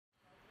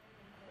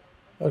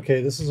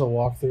Okay, this is a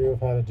walkthrough of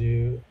how to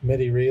do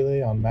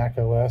MIDI-relay on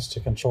macOS to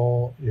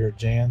control your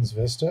Jands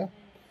Vista.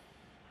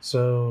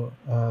 So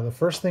the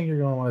first thing you're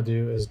going to want to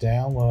do is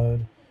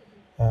download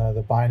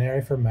the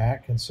binary for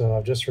Mac. And so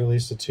I've just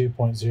released a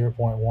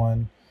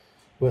 2.0.1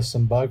 with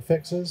some bug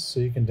fixes,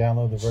 so you can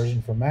download the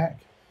version for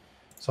Mac.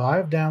 So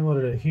I've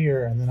downloaded it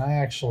here, and then I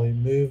actually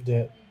moved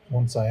it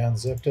once I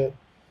unzipped it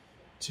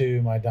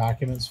to my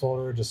documents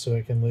folder just so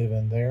it can live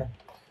in there.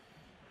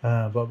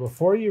 But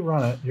before you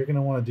run it, you're going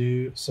to want to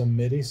do some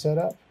MIDI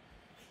setup.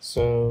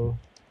 So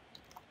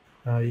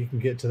you can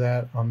get to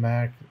that on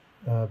Mac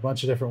a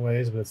bunch of different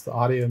ways, but it's the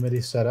audio MIDI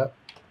setup.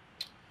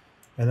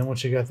 And then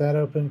once you got that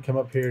open, come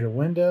up here to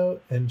Window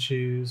and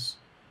choose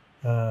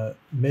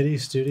MIDI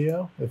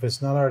Studio. If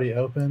it's not already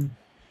open,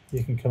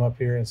 you can come up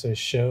here and say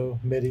Show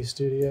MIDI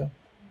Studio.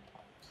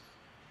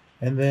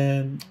 And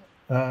then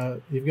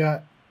you've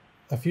got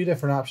a few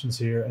different options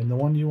here, and the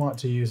one you want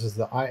to use is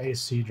the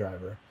IAC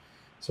driver.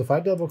 So if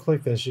I double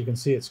click this, you can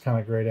see it's kind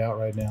of grayed out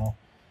right now.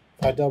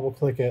 If I double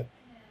click it,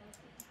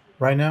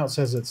 right now it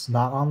says it's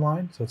not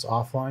online, so it's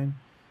offline.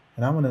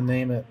 And I'm going to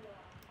name it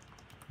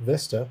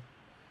Vista.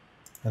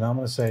 And I'm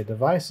going to say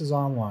device is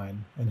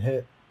online and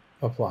hit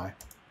apply.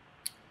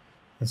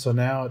 And so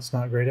now it's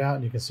not grayed out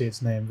and you can see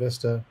it's named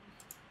Vista.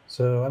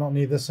 So I don't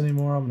need this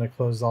anymore. I'm going to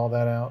close all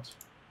that out.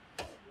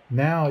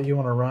 Now you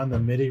want to run the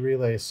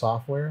MIDI-relay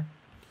software.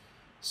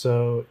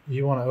 So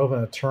you want to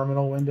open a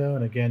terminal window,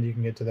 and again, you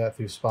can get to that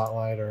through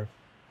Spotlight or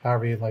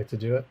however you'd like to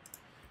do it.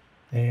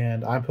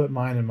 And I put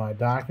mine in my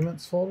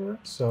documents folder.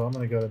 So I'm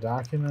going to go to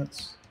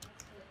documents,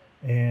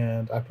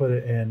 and I put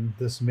it in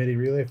this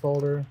MIDI-relay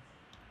folder.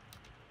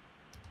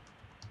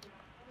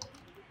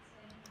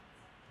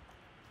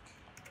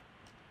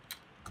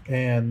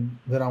 And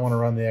then I want to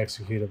run the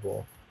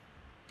executable.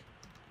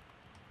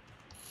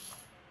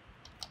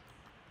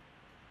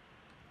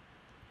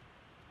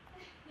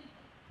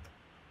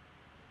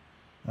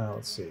 Now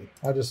let's see.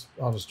 I'll just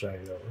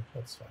drag it over.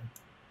 That's fine.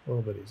 A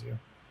little bit easier.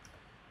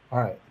 All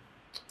right.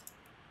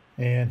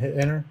 And hit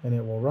enter, and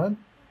it will run.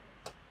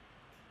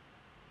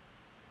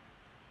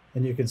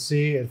 And you can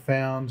see it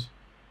found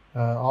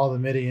all the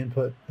MIDI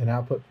input and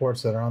output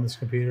ports that are on this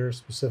computer.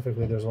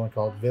 Specifically, there's one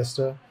called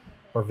Vista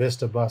or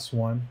Vista Bus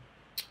 1.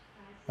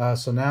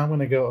 So now I'm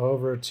going to go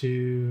over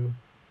to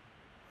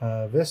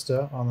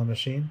Vista on the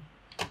machine,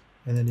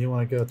 and then you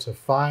want to go to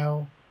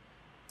File,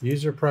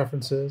 User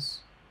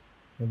Preferences,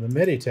 in the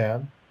MIDI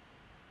tab,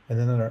 and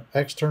then under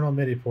External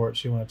MIDI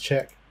ports, you want to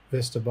check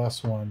Vista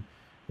Bus 1.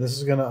 This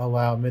is going to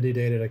allow MIDI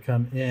data to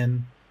come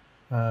in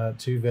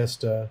to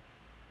Vista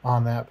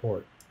on that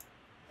port.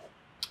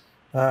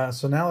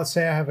 So now let's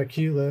say I have a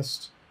cue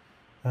list,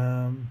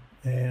 and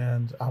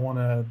I want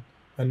to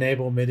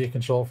enable MIDI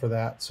control for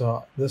that.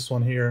 So this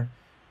one here,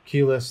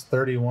 cue list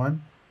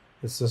 31,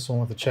 it's this one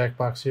with the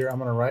checkbox here. I'm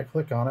going to right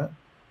click on it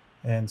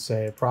and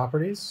say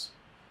Properties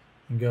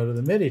and go to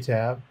the MIDI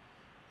tab.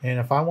 And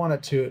if I want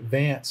it to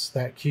advance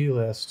that cue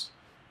list,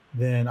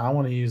 then I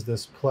want to use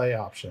this play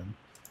option.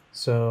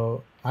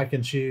 So I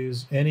can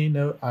choose any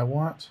note I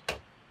want.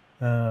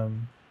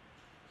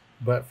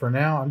 But for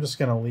now, I'm just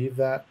going to leave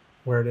that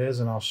where it is,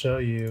 and I'll show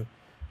you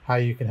how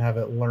you can have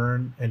it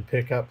learn and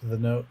pick up the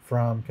note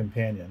from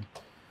Companion.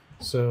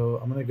 So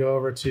I'm going to go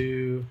over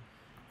to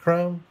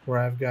Chrome where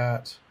I've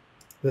got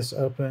this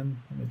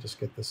open. Let me just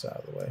get this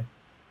out of the way.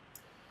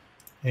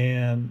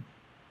 And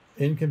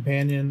in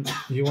Companion,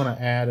 you want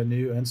to add a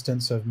new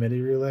instance of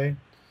MIDI-relay.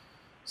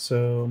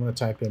 So I'm going to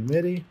type in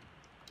MIDI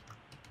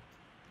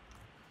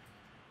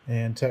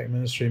and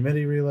techministry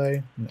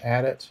MIDI-relay and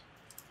add it.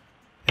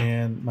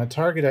 And my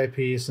target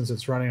IP, since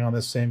it's running on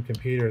this same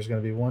computer, is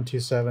going to be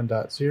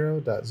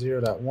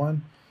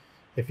 127.0.0.1.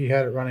 If you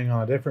had it running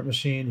on a different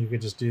machine, you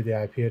could just do the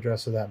IP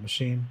address of that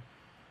machine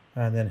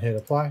and then hit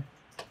apply.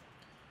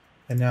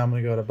 And now I'm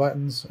going to go to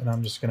buttons, and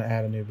I'm just going to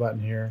add a new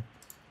button here.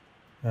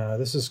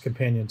 This is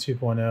Companion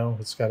 2.0.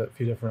 It's got a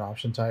few different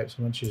option types.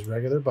 I'm going to choose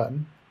regular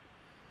button.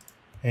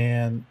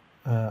 And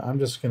I'm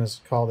just going to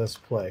call this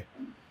play.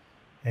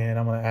 And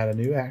I'm going to add a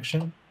new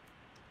action.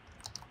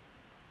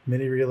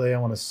 MIDI-relay, I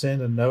want to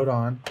send a note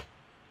on.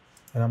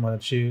 And I'm going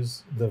to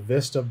choose the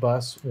Vista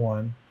Bus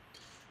 1.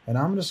 And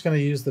I'm just going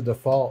to use the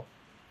default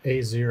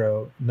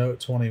A0, note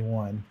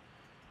 21.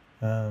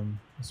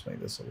 Let's make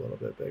this a little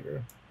bit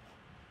bigger.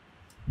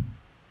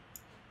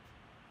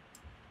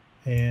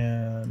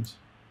 And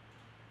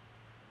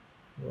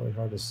really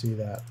hard to see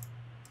that.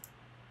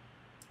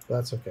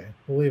 That's okay.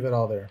 We'll leave it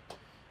all there.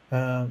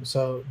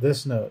 So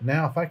this note.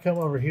 Now, if I come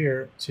over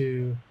here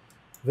to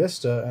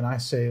Vista and I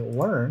say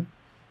learn,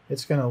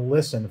 it's going to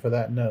listen for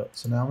that note.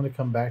 So now I'm going to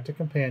come back to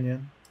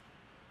Companion.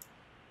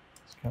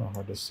 It's kind of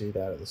hard to see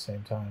that at the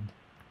same time.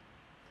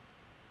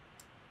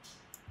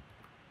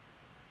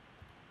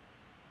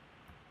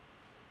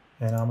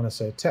 And I'm going to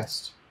say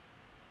test.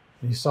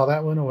 And you saw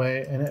that went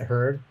away, and it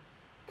heard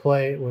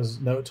play was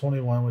note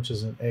 21, which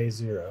is an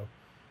A0.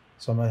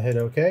 So I'm going to hit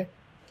OK.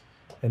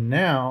 And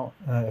now,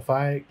 if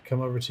I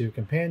come over to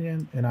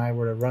Companion and I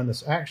were to run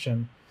this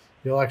action,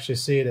 you'll actually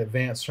see it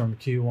advance from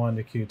Q1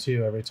 to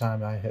Q2 every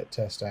time I hit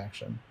test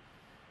action.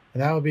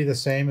 And that would be the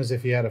same as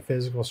if you had a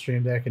physical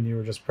Stream Deck and you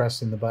were just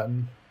pressing the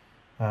button.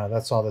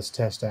 That's all this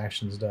test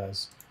actions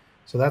does.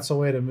 So that's a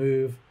way to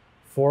move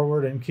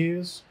forward in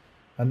queues.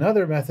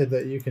 Another method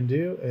that you can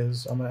do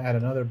is I'm going to add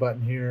another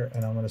button here,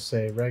 and I'm going to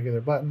say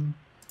regular button,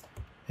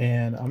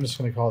 and I'm just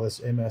going to call this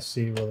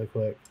MSC really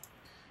quick.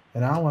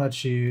 And I want to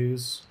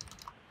choose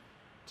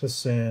to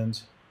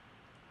send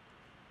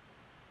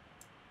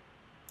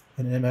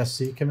an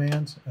MSC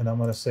command, and I'm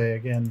going to say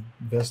again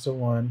Vista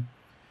 1,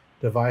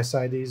 device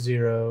ID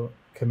 0,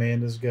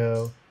 command is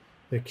go.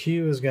 The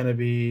queue is going to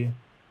be,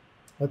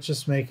 let's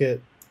just make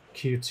it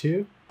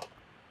Q2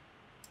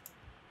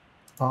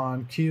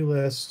 on queue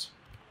list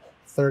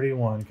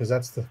 31, because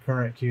that's the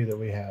current queue that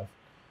we have.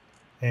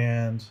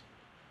 And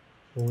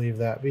we'll leave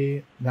that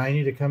be. Now you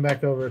need to come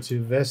back over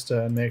to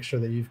Vista and make sure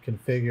that you've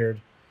configured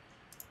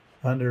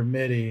under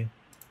MIDI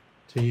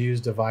to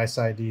use device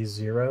ID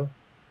 0.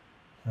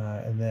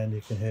 And then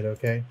you can hit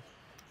OK.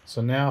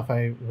 So now if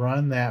I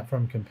run that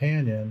from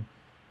Companion,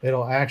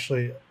 it'll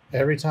actually,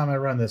 every time I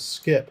run this,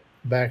 skip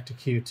back to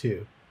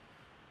Q2.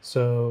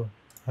 So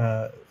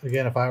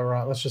again, if I were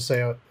on, let's just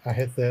say I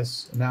hit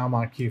this, now I'm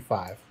on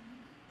Q5.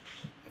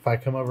 If I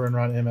come over and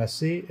run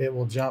MSC, it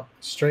will jump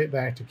straight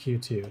back to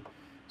Q2.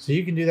 So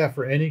you can do that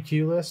for any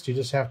queue list. You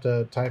just have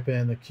to type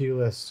in the queue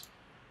list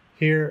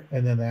here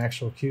and then the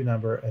actual queue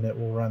number, and it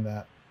will run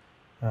that.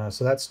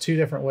 So that's two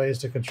different ways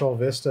to control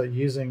Vista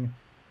using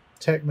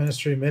Tech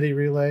Ministry MIDI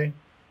Relay,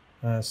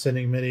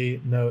 sending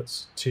MIDI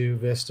notes to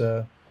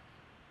Vista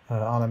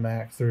on a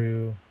Mac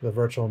through the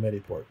virtual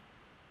MIDI port.